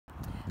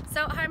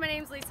So hi, my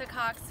name is Lisa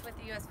Cox with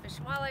the U.S. Fish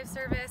and Wildlife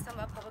Service. I'm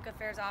a public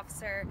affairs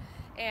officer,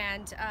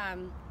 and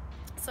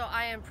so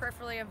I am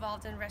peripherally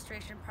involved in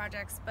restoration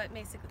projects, but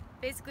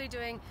basically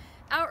doing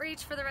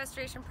outreach for the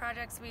restoration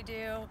projects we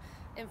do,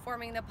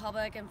 informing the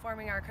public,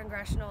 informing our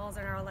congressionals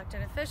and our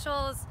elected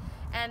officials,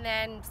 and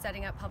then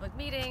setting up public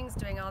meetings,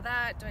 doing all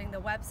that, doing the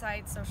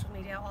website, social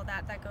media, all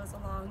that goes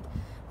along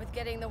with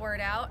getting the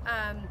word out.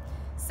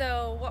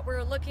 So what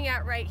we're looking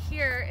at right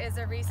here is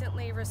a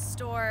recently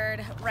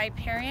restored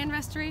riparian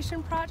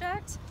restoration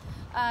project.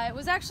 It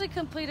was actually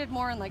completed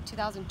more in like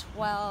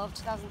 2012,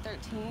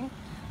 2013.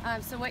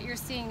 So what you're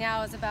seeing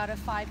now is about a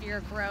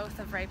 5-year growth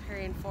of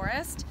riparian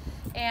forest,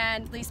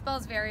 and least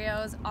Bell's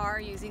vireos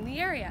are using the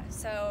area.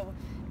 So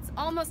it's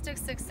almost a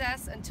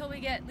success until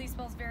we get least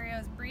Bell's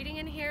vireos breeding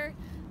in here.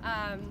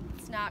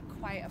 It's not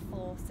quite a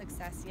full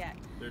success yet.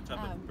 They're a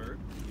type of bird?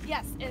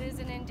 Yes, it is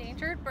an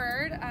endangered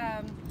bird.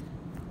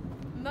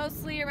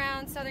 Mostly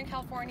around Southern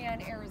California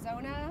and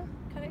Arizona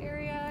kind of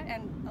area,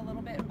 and a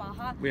little bit in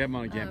Baja. We have them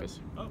on campus.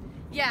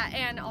 Yeah,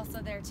 and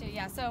also there too.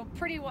 Yeah, so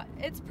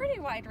it's pretty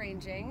wide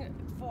ranging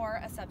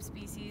for a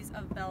subspecies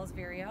of Bell's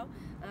vireo.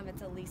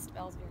 It's a least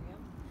Bell's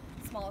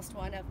vireo, smallest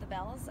one of the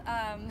bells.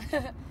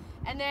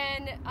 And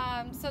then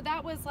so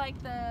that was like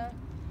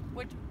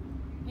what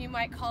you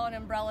might call an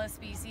umbrella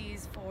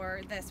species for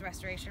this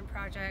restoration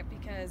project,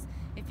 because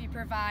if you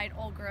provide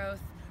old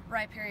growth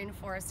riparian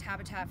forest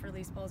habitat for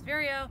least Bell's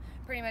vireo,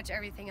 pretty much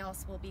everything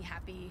else will be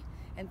happy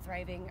and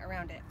thriving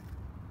around it.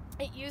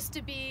 It used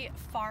to be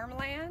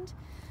farmland,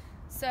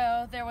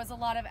 so there was a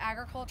lot of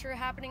agriculture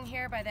happening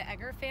here by the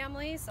Egger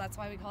family, so that's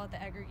why we call it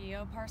the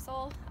Egger-Gio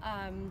parcel.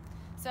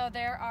 So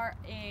there are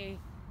a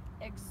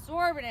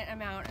exorbitant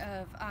amount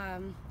of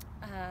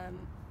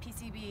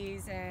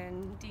PCBs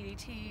and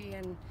DDT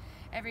and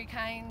every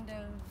kind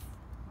of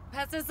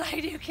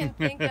pesticide you can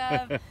think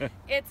of,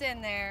 it's in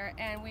there,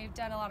 and we've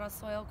done a lot of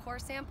soil core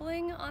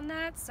sampling on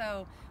that,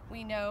 so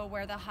we know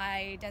where the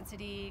high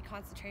density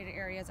concentrated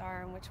areas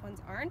are and which ones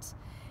aren't.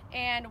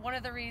 And one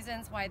of the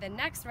reasons why the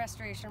next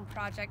restoration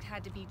project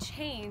had to be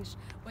changed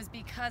was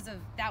because of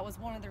that. Was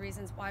one of the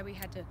reasons why we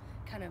had to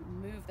kind of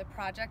move the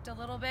project a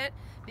little bit,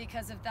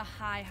 because of the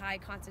high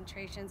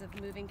concentrations of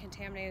moving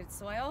contaminated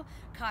soil.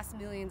 Costs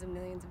millions and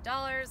millions of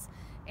dollars,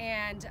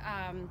 and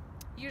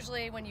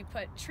usually when you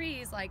put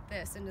trees like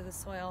this into the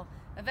soil,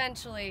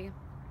 eventually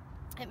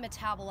it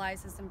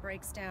metabolizes and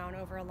breaks down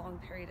over a long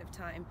period of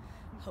time,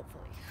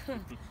 hopefully.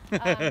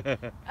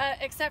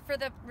 Except for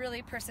the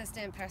really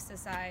persistent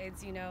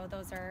pesticides, you know,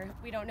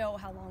 we don't know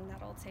how long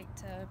that'll take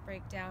to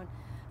break down.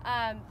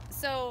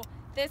 So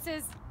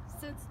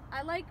since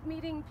I like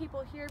meeting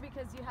people here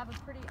because you have a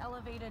pretty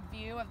elevated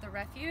view of the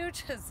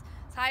refuge, as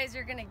high as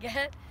you're gonna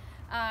get.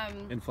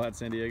 In flat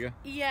San Diego?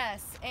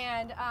 Yes,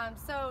 and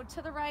so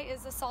to the right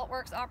is the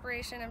Saltworks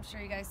operation, I'm sure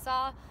you guys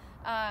saw.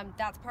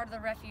 That's part of the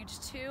refuge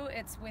too.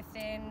 It's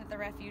within the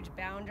refuge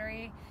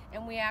boundary,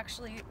 and we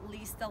actually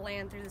lease the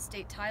land through the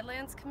State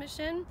Tidelands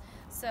Commission,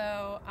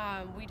 so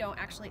we don't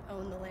actually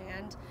own the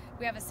land.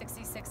 We have a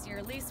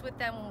 66-year lease with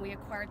them when we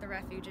acquired the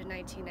refuge in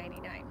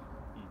 1999.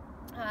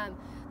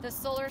 The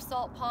solar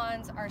salt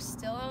ponds are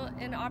still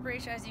in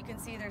operation. As you can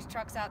see, there's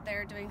trucks out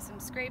there doing some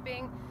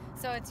scraping,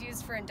 so it's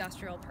used for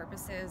industrial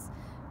purposes.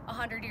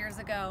 100 years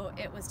ago,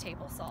 it was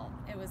table salt.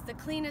 It was the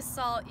cleanest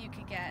salt you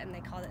could get, and they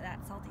called it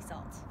that, salty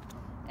salt.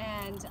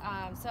 And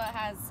so it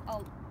has a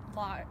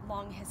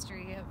long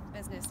history of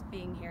business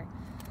being here.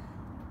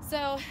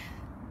 So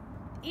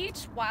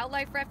each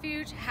wildlife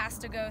refuge has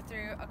to go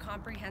through a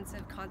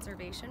comprehensive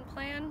conservation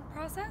plan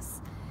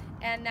process,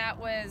 and that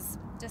was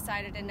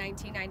decided in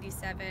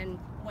 1997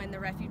 when the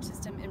Refuge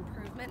System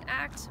Improvement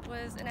Act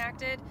was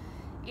enacted.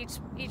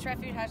 Each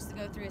refuge has to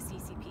go through a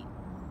CCP.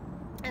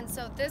 And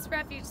so this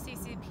refuge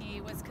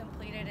CCP was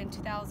completed in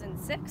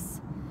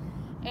 2006,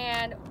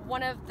 and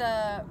one of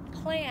the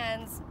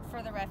plans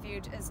for the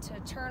refuge is to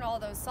turn all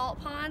those salt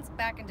ponds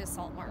back into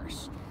salt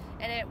marsh.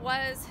 And it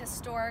was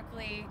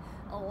historically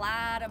a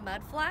lot of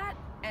mudflat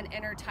and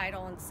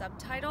intertidal and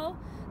subtidal.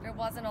 There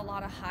wasn't a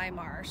lot of high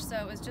marsh, so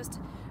it was just,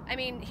 I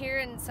mean, here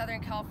in Southern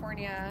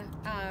California,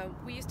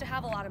 we used to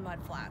have a lot of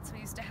mudflats. We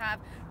used to have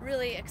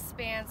really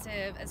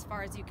expansive, as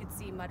far as you could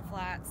see,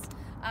 mudflats,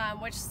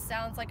 which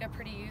sounds like a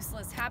pretty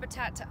useless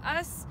habitat to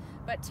us,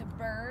 but to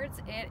birds,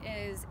 it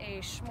is a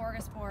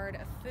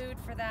smorgasbord of food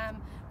for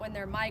them when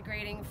they're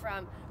migrating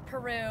from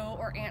Peru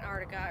or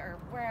Antarctica or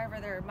wherever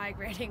they're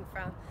migrating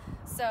from.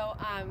 So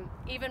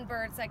even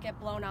birds that get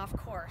blown off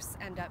course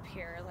end up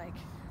here. Like,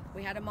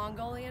 we had a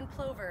Mongolian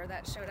plover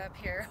that showed up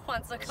here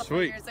once a couple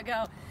of years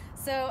ago.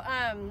 So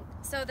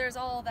so there's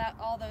all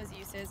those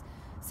uses.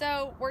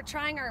 So we're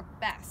trying our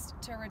best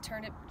to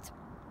return it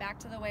back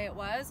to the way it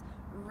was.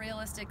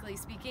 Realistically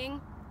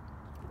speaking,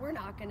 we're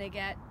not going to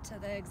get to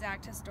the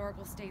exact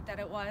historical state that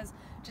it was,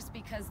 just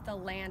because the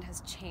land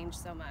has changed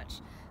so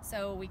much.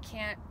 So we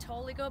can't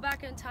totally go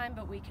back in time,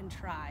 but we can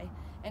try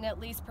and at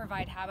least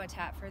provide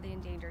habitat for the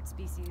endangered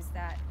species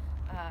that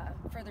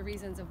for the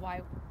reasons of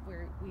why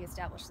we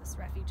established this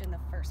refuge in the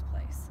first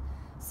place.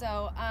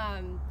 So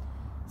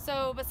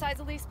So besides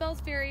the leaf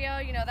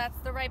Spelsferia, you know, that's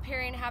the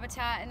riparian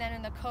habitat, and then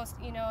in the coast,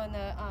 you know, in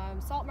the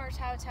salt marsh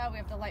habitat, we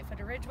have the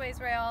light-footed ridgeways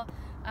rail,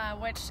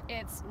 which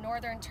its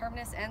northern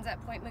terminus ends at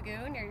Point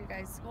Magoon near your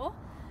guys' school,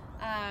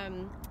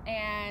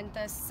 and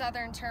the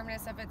southern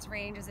terminus of its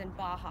range is in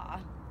Baja.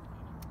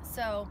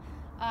 So,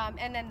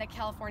 and then the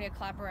California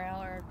clap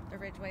rail, or the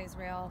ridgeways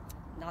rail,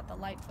 not the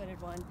light-footed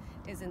one,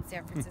 is in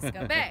San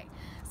Francisco Bay.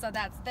 So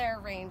that's their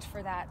range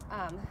for that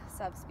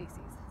subspecies.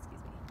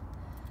 Excuse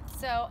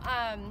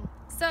me.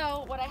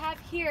 So what I have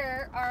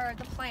here are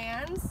the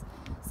plans.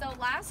 So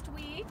last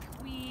week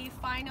we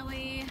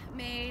finally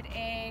made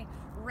a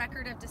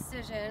record of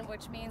decision,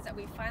 which means that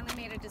we finally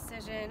made a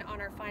decision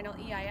on our final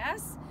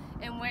EIS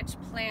in which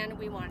plan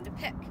we wanted to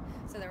pick.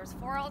 So there was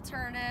 4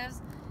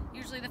 alternatives.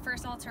 Usually the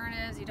first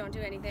alternative is you don't do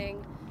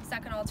anything.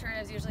 Second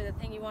alternative is usually the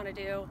thing you want to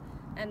do.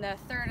 And the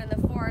third and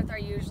the fourth are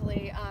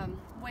usually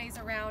ways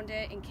around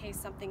it in case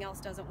something else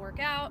doesn't work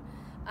out.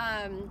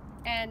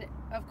 And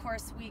of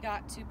course we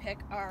got to pick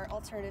our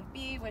alternative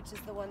B, which is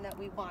the one that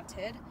we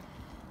wanted.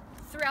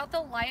 Throughout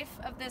the life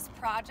of this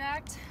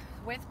project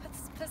with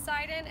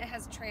Poseidon, it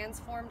has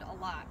transformed a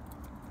lot.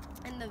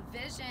 And the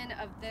vision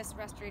of this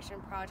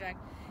restoration project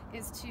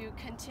is to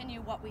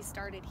continue what we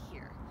started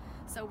here.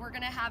 So we're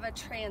gonna have a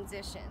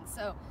transition.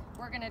 So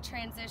we're gonna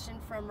transition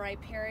from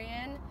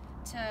riparian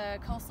to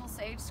coastal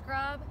sage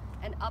scrub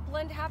and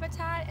upland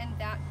habitat, and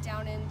that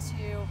down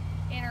into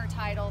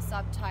intertidal,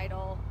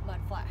 subtidal,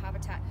 mudflat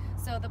habitat.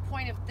 So the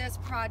point of this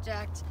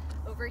project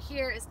over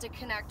here is to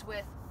connect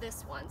with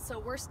this one. So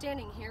we're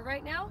standing here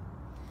right now,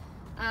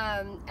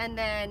 and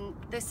then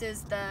this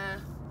is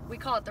we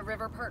call it the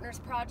River Partners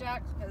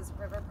Project because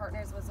River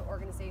Partners was the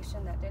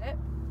organization that did it.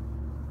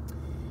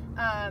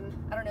 I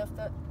don't know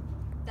if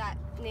that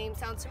name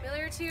sounds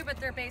familiar to you, but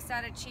they're based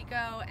out of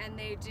Chico, and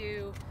they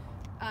do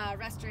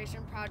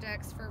restoration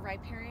projects for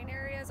riparian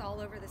areas all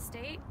over the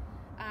state,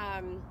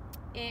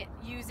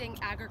 using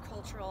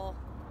agricultural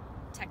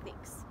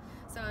techniques.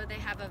 So they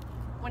have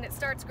when it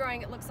starts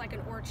growing, it looks like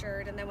an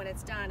orchard, and then when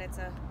it's done, it's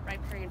a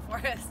riparian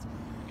forest.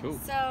 Cool.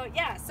 So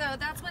yeah, so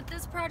that's what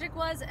this project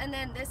was, and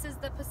then this is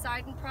the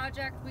Poseidon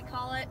Project, we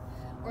call it,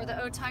 or the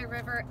Otay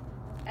River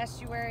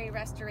Estuary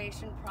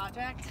Restoration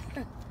Project.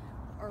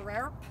 Or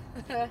RERP.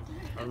 So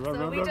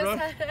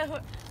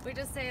we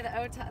just say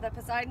the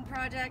Poseidon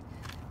Project.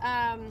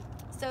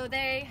 So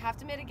they have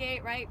to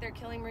mitigate, right? They're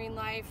killing marine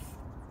life,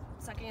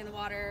 sucking in the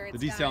water. The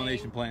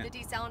desalination plant. The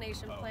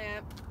desalination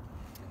plant.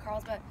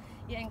 Carlsbad,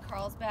 in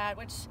Carlsbad,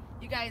 which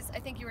you guys,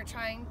 I think you were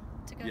trying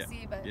to go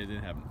see, but it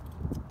didn't happen.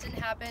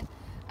 Didn't happen.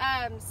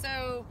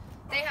 So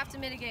they have to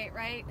mitigate,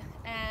 right?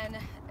 And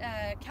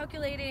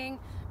calculating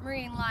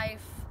marine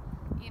life,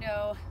 you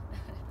know,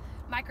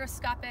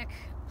 microscopic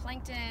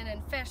plankton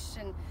and fish,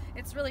 and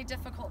it's really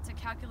difficult to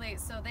calculate.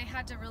 So they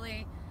had to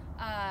really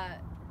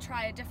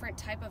try a different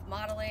type of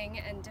modeling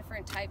and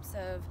different types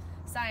of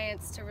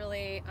science to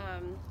really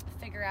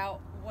figure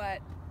out what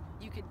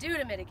you could do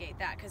to mitigate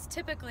that. Because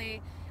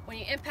typically when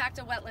you impact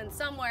a wetland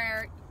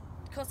somewhere,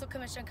 Coastal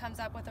Commission comes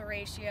up with a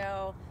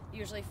ratio,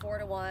 usually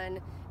 4:1,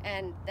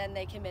 and then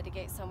they can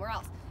mitigate somewhere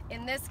else.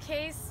 In this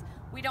case,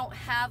 we don't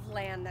have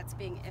land that's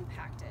being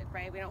impacted,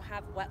 right? We don't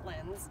have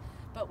wetlands,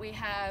 but we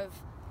have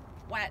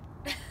wet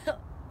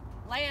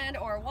land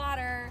or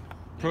water.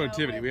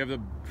 Productivity. We have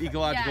the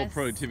ecological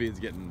productivity is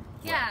getting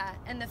wet.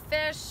 And the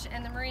fish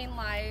and the marine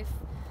life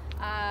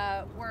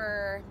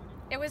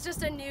it was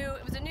a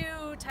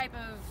new type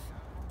of,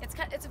 it's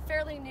a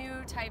fairly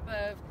new type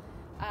of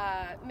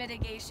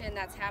mitigation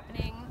that's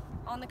happening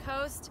on the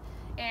coast,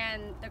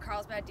 and the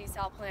Carlsbad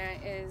desal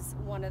plant is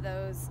one of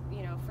those,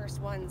 you know,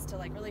 first ones to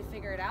like really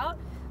figure it out.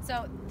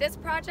 So this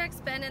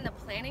project's been in the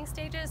planning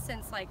stages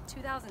since like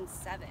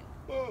 2007.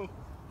 Whoa.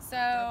 So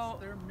that's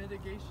their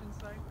mitigation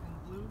site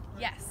in blue?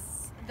 Right?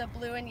 Yes, the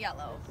blue and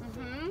yellow.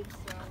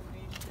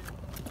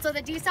 So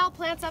the desal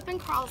plant's up in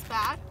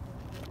Carlsbad.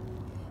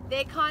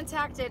 They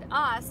contacted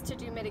us to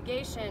do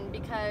mitigation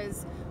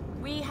because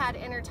we had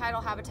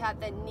intertidal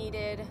habitat that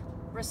needed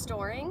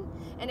restoring,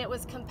 and it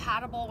was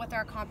compatible with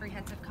our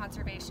comprehensive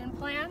conservation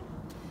plan.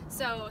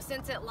 So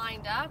since it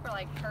lined up, we're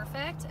like,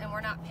 perfect, and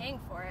we're not paying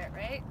for it,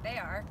 right? They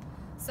are.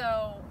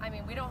 So, I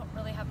mean, we don't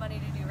really have money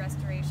to do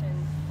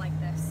restoration like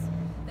this.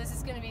 This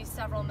is gonna be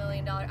several $1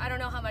 million. I don't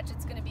know how much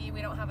it's gonna be.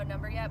 We don't have a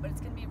number yet, but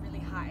it's gonna be really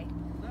high.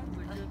 That's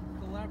a good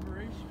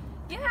collaboration.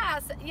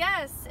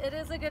 Yes, it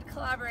is a good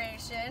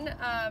collaboration.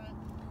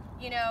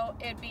 You know,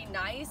 it'd be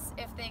nice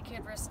if they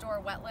could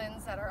restore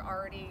wetlands that are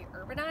already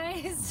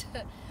urbanized.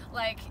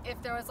 Like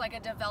if there was like a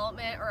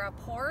development or a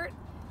port,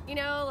 you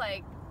know,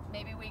 like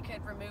maybe we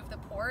could remove the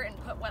port and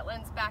put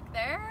wetlands back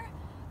there.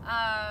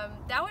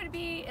 That would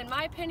be, in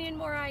my opinion,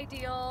 more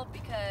ideal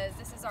because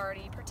this is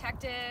already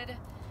protected.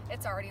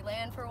 It's already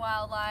land for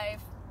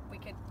wildlife. We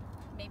could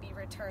maybe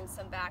return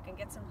some back and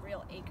get some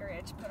real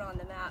acreage put on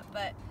the map,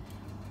 but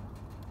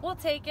we'll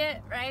take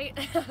it, right?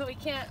 We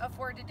can't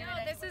afford to do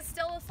it. This is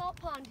still a salt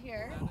pond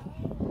here.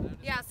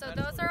 Yeah, so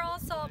those are all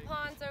salt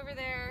ponds over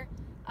there.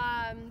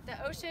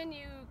 The ocean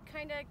you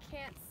kind of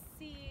can't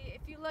see.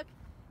 If you look,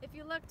 If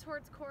you look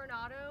towards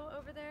Coronado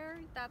over there,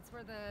 that's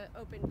where the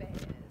open bay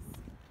is.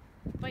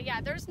 But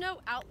yeah, there's no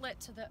outlet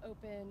to the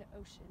open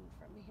ocean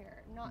from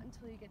here, not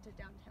until you get to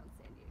downtown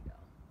San Diego.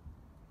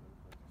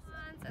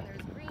 And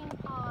there's green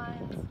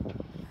ponds,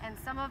 and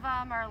some of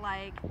them are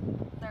like,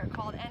 they're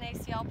called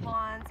NaCl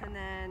ponds, and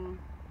then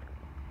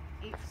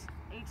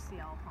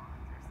HCl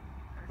ponds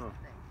or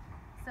something.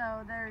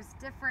 So there's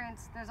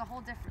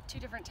two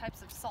different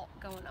types of salt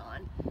going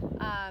on,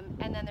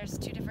 and then there's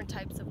two different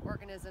types of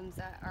organisms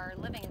that are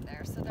living in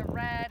there. So the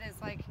red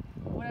is like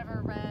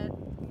whatever red,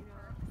 you know,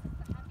 this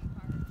is the happy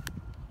part.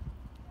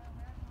 The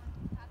red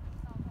ones pat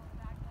themselves on the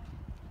back like,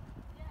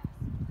 yes.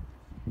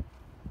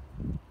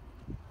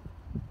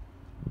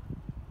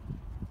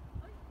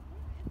 Oh,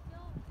 it's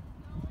still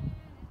going.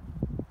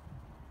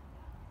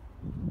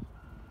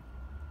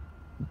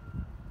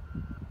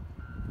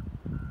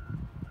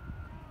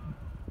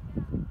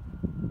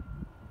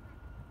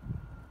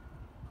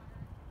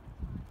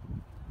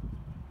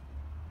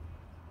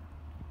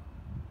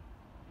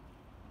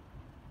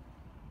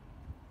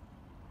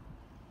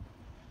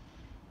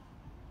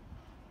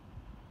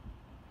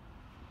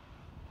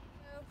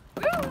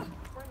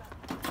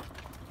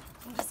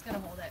 I'm just gonna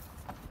hold it.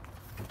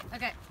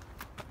 Okay.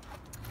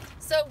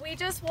 So we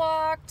just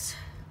walked.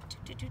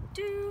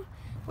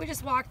 We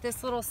just walked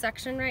this little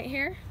section right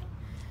here.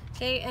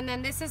 Okay, and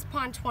then this is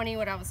Pond 20,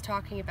 what I was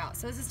talking about.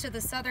 So this is to the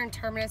southern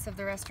terminus of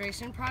the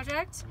restoration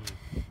project.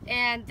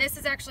 And this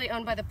is actually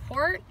owned by the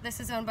port. This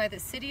is owned by the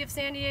city of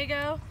San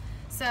Diego.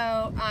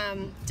 So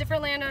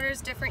different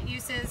landowners, different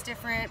uses,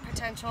 different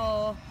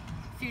potential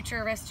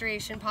future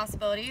restoration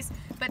possibilities.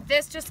 But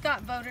this just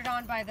got voted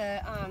on by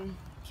the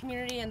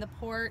community and the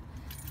port.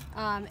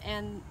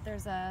 And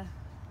there's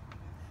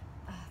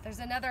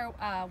another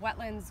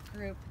wetlands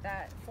group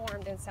that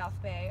formed in South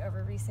Bay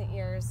over recent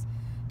years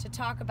to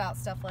talk about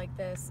stuff like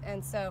this.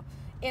 And so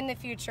in the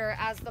future,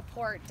 as the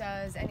port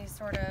does any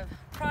sort of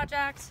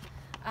project,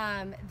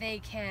 they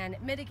can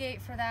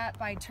mitigate for that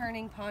by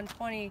turning Pond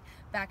 20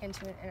 back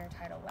into an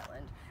intertidal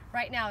wetland.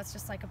 Right now it's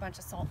just like a bunch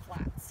of salt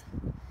flats,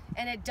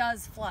 and it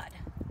does flood.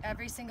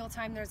 Every single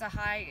time there's a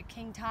high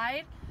king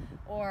tide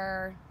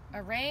or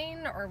a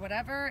rain or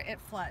whatever, it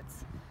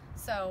floods.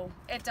 So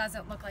it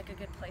doesn't look like a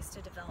good place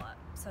to develop.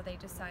 So they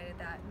decided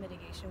that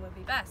mitigation would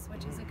be best,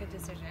 which is a good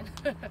decision.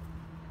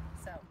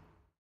 So.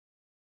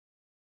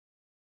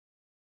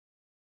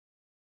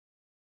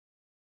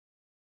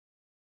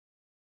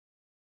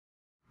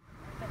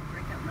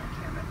 Break out my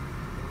camera.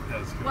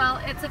 Well,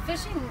 it's a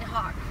fishing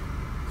hawk,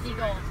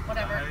 eagle,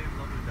 whatever.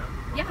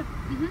 Yeah,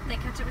 they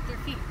catch it with their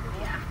feet.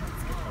 Yeah,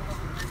 let's get the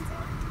little lens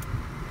on.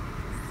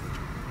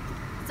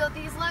 So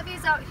these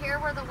levees out here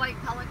where the white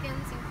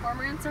pelicans and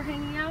cormorants are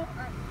hanging out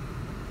are...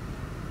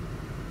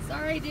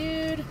 Sorry,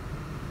 dude. He's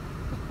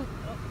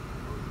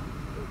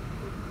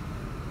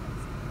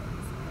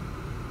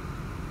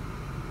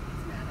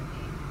mad at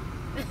me.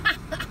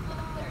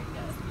 There he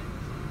goes.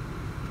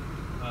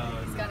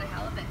 He's got a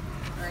halibut.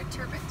 Or a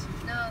turbot.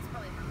 No, it's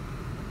probably a halibut.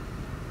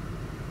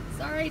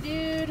 Sorry,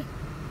 dude.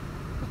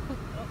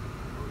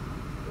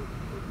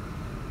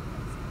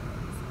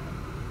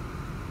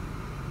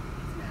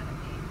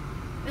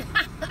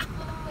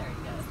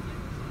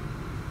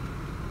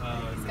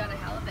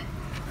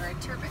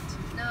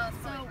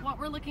 What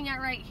we're looking at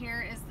right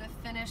here is the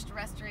finished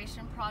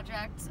restoration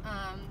project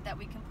that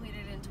we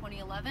completed in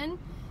 2011.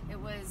 It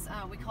was,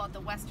 we call it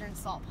the Western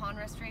Salt Pond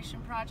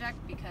Restoration Project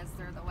because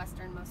they're the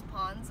westernmost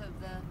ponds of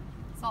the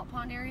salt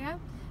pond area.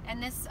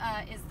 And this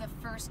is the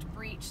first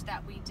breach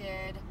that we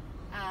did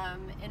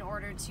in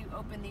order to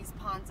open these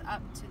ponds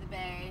up to the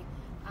bay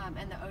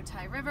and the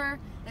Otay River.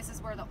 This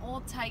is where the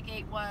old tie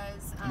gate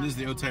was. And this is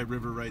the Otay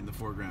River right in the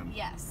foreground.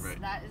 Yes, right.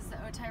 That is the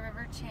Otay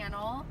River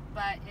channel,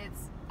 but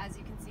it's, as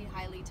you can see,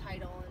 highly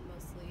tidal and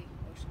mostly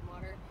ocean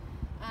water.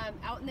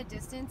 Out in the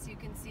distance, you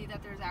can see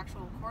that there's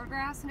actual cord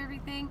grass and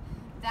everything.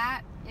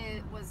 That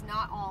was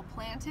not all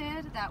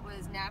planted. That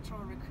was natural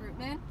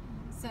recruitment.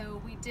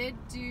 So we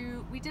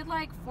did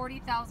like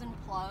 40,000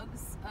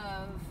 plugs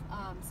of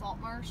salt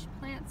marsh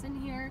plants in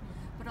here,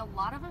 but a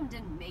lot of them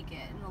didn't make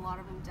it and a lot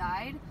of them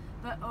died.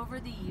 But over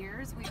the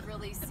years, we've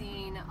really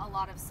seen a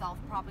lot of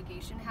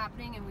self-propagation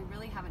happening, and we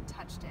really haven't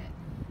touched it.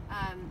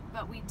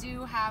 But we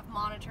do have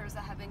monitors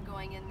that have been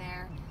going in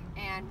there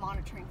and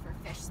monitoring for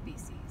fish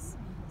species.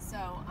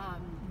 So,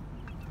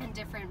 and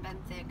different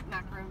benthic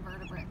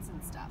macroinvertebrates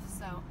and stuff.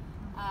 So,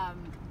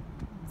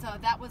 so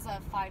that was a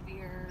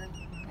 5-year,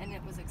 and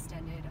it was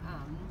extended,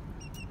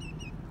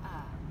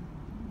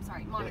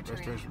 monitoring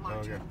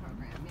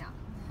program, yeah.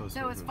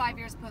 So it was 5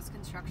 years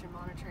post-construction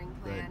monitoring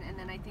plan, right. And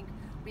then I think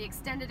we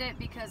extended it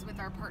because with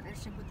our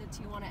partnership with the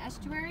Tijuana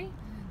Estuary,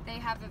 they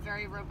have a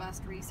very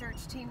robust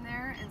research team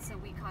there, and so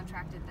we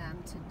contracted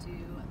them to do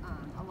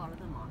a lot of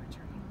the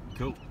monitoring.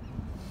 Cool.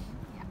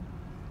 Yeah.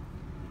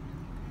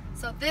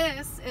 So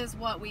this is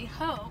what we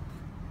hope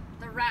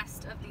the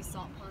rest of these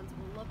salt ponds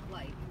will look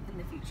like in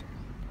the future.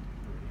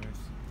 Very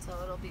nice.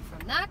 So it'll be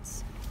from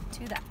that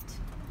to that.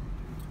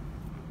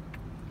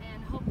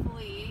 And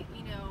hopefully,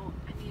 you know,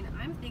 I mean,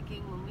 I'm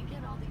thinking when we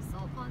get all these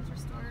salt ponds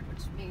restored,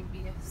 which may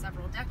be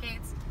several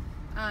decades,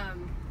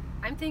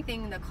 I'm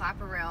thinking the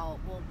clapper rail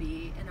will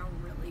be in a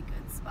really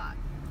good spot.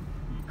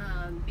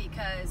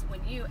 Because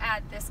when you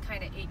add this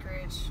kind of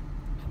acreage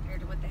compared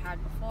to what they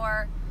had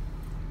before,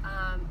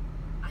 I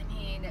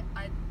mean,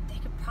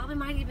 they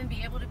might even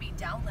be able to be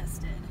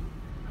downlisted